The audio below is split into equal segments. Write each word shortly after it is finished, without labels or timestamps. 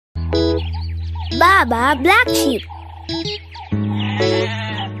Baba Black Sheep.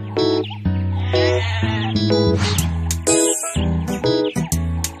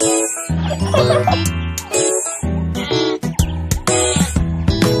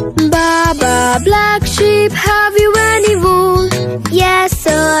 Baba Black Sheep, have you any wool? Yes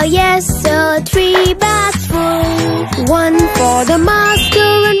sir, 3 bags full. 1 for the master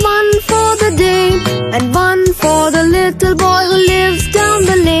and 1 for the dame, and 1 for the little boy who lives down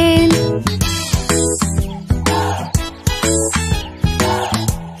the lane.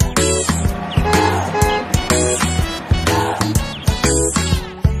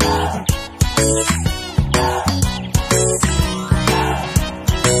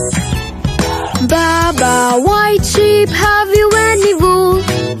 Baba White Sheep, have you any wool?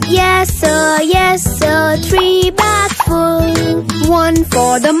 Yes sir, 3 bags full. 1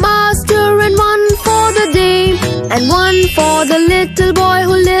 for the master and 1 for the dame, and 1 for the little boy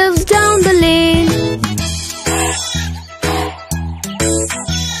who lives down the lane.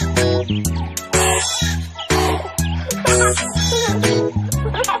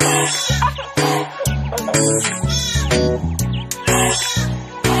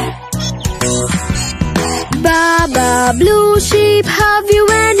 Baba Blue Sheep, have you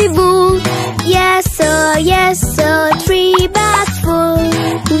any wool? Yes sir, 3 bags full.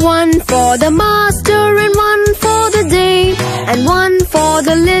 1 for the master and 1 for the dame, and 1 for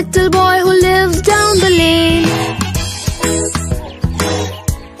the little boy who lives down the lane.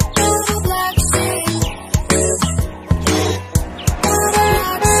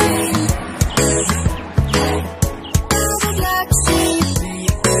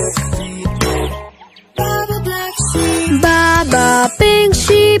 Baba Pink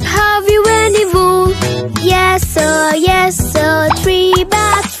Sheep, have you any wool? Yes sir, 3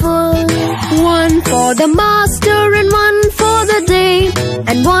 bags full. 1 for the master and 1 for the dame,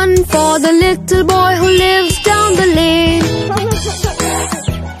 and 1 for the little boy who lives down the lane.